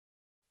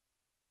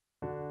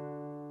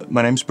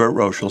My name's Bert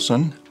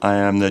Rochelson. I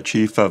am the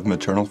Chief of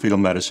Maternal Fetal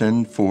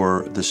Medicine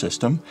for the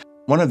system.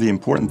 One of the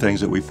important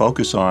things that we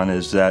focus on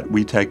is that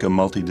we take a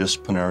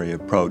multidisciplinary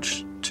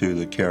approach to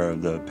the care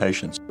of the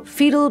patients.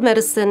 Fetal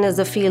medicine is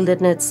a field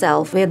in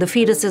itself where the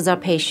fetus is our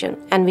patient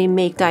and we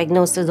make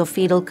diagnosis of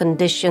fetal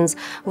conditions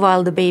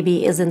while the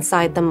baby is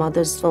inside the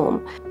mother's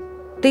womb.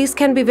 These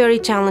can be very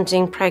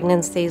challenging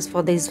pregnancies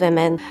for these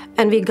women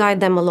and we guide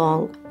them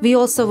along. We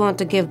also want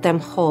to give them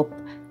hope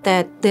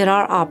that there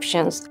are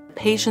options.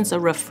 Patients are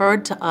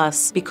referred to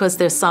us because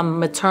there's some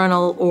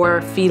maternal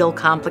or fetal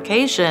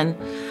complication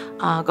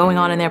going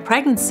on in their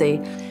pregnancy.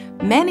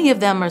 Many of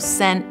them are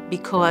sent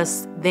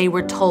because they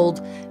were told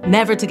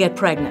never to get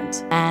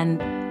pregnant. And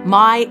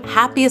my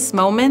happiest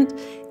moment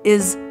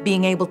is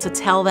being able to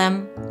tell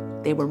them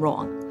they were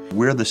wrong.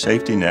 We're the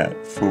safety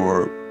net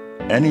for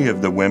any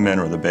of the women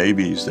or the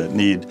babies that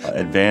need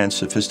advanced,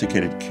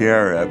 sophisticated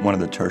care at one of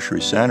the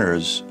tertiary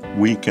centers.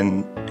 We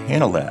can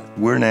handle that.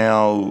 We're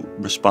now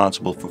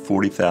responsible for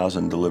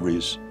 40,000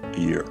 deliveries a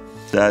year.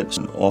 That's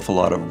an awful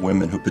lot of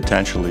women who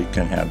potentially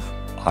can have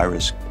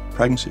high-risk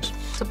pregnancies.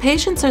 So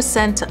patients are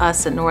sent to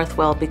us at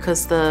Northwell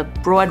because the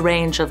broad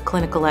range of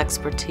clinical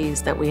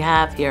expertise that we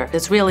have here,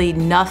 there's really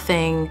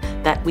nothing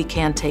that we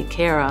can't take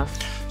care of.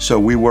 So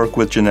we work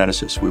with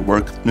geneticists, we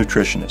work with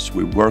nutritionists,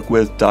 we work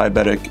with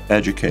diabetic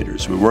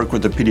educators, we work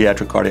with the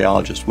pediatric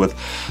cardiologist, with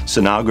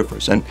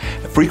sonographers, and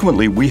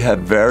frequently we have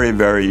very,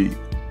 very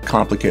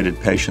complicated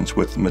patients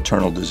with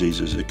maternal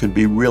diseases. It could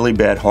be really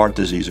bad heart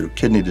disease or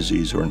kidney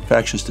disease or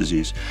infectious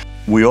disease.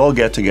 We all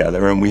get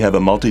together and we have a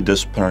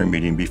multidisciplinary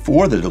meeting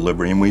before the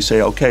delivery and we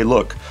say, okay,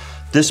 look,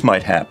 this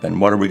might happen,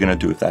 what are we going to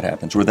do if that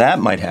happens? Or that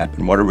might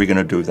happen, what are we going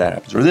to do if that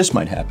happens? Or this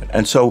might happen.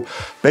 And so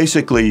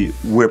basically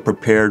we're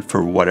prepared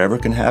for whatever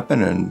can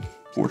happen, and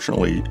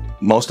fortunately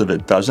most of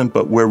it doesn't,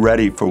 but we're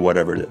ready for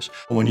whatever it is.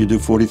 When you do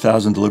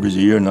 40,000 deliveries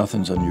a year,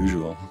 nothing's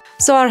unusual.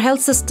 So our health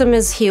system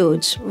is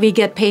huge. We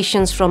get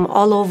patients from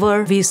all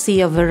over. We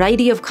see a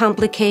variety of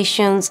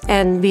complications,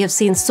 and we have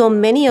seen so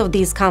many of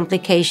these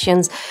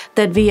complications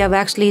that we have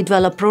actually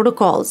developed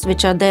protocols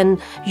which are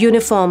then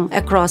uniform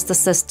across the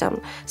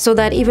system, so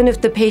that even if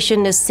the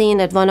patient is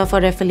seen at one of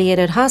our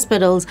affiliated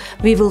hospitals,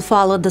 we will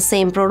follow the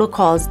same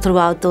protocols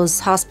throughout those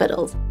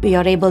hospitals. We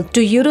are able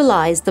to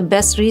utilize the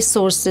best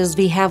resources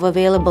we have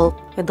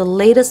available with the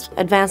latest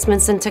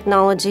advancements in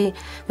technology,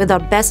 with our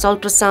best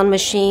ultrasound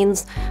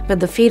machines, with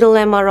the fetal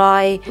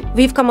MRI.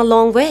 We've come a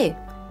long way.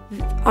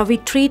 We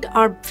treat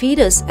our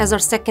fetus as our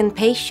second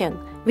patient.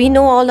 We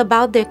know all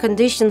about their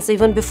conditions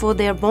even before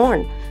they're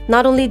born.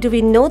 Not only do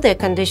we know their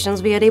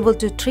conditions, we are able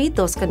to treat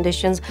those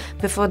conditions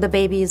before the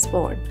baby is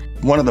born.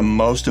 One of the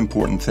most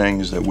important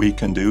things that we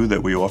can do,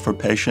 that we offer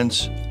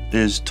patients,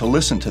 is to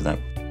listen to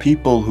them.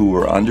 People who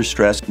are under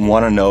stress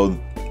want to know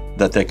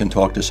that they can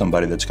talk to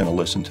somebody that's going to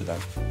listen to them.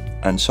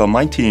 And so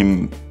my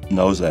team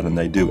knows that, and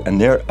they do. And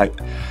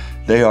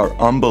they are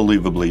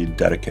unbelievably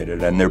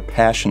dedicated, and they're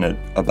passionate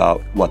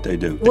about what they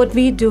do. What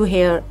we do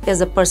here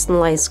is a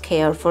personalized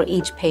care for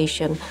each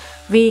patient.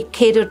 We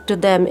cater to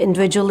them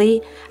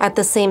individually. At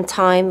the same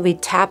time, we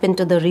tap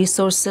into the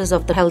resources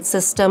of the health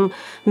system,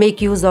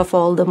 make use of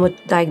all the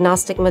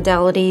diagnostic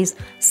modalities,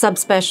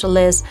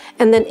 subspecialists,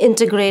 and then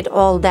integrate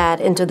all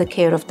that into the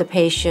care of the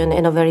patient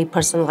in a very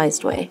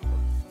personalized way.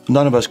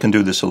 None of us can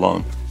do this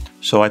alone.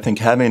 So I think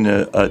having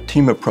a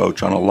team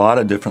approach on a lot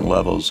of different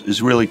levels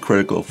is really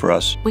critical for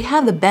us. We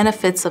have the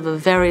benefits of a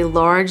very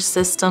large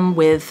system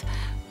with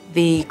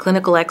the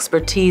clinical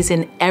expertise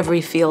in every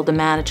field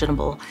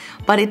imaginable,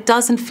 but it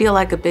doesn't feel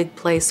like a big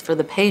place for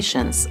the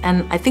patients.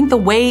 And I think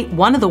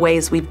one of the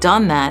ways we've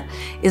done that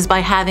is by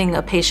having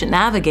a patient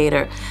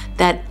navigator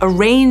that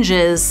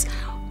arranges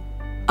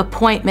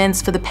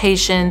appointments for the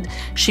patient.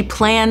 She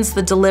plans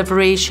the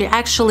delivery. She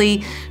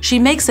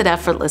makes it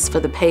effortless for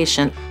the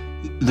patient.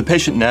 The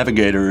patient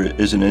navigator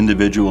is an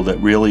individual that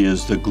really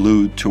is the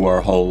glue to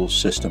our whole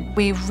system.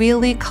 We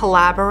really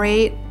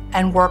collaborate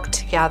and work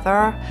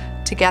together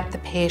to get the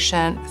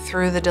patient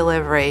through the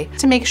delivery,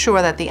 to make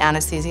sure that the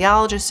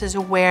anesthesiologist is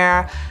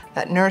aware,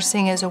 that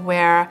nursing is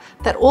aware,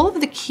 that all of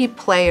the key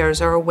players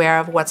are aware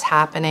of what's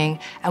happening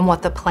and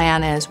what the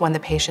plan is when the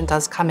patient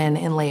does come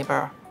in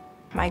labor.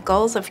 My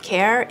goals of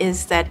care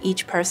is that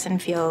each person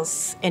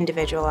feels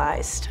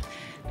individualized,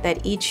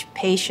 that each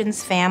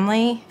patient's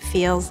family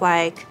feels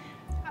like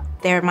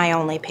they're my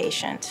only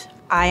patient.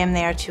 I am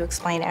there to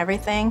explain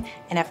everything,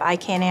 and if I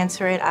can't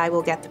answer it, I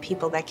will get the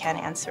people that can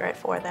answer it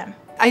for them.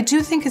 I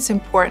do think it's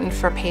important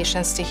for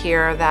patients to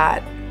hear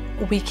that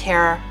we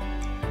care,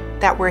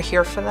 that we're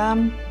here for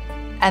them,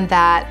 and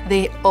that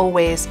they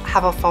always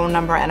have a phone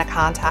number and a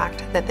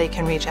contact that they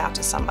can reach out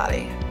to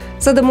somebody.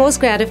 So the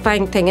most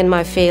gratifying thing in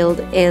my field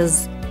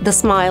is the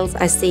smiles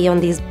I see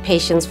on these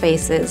patients'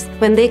 faces.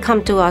 When they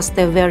come to us,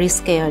 they're very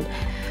scared.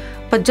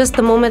 But just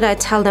the moment I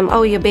tell them,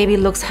 oh, your baby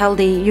looks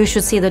healthy, you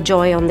should see the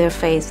joy on their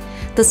face.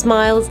 The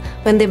smiles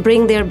when they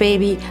bring their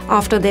baby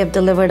after they've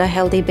delivered a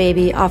healthy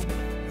baby,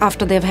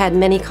 after they've had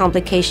many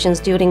complications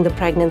during the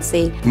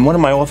pregnancy. In one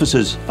of my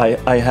offices,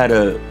 I had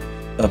a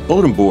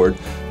bulletin board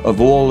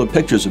of all the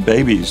pictures of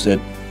babies that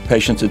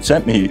patients had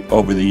sent me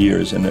over the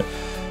years, and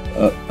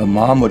a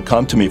mom would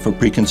come to me for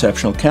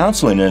preconceptional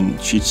counseling,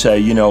 and she'd say,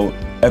 you know,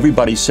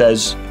 everybody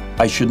says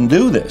I shouldn't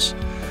do this.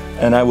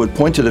 And I would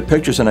point to the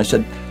pictures and I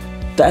said,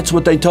 that's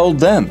what they told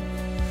them.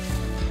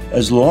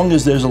 As long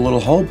as there's a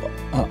little hope,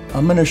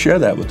 I'm going to share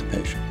that with the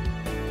patient.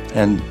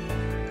 And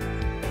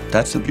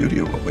that's the beauty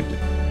of what we do.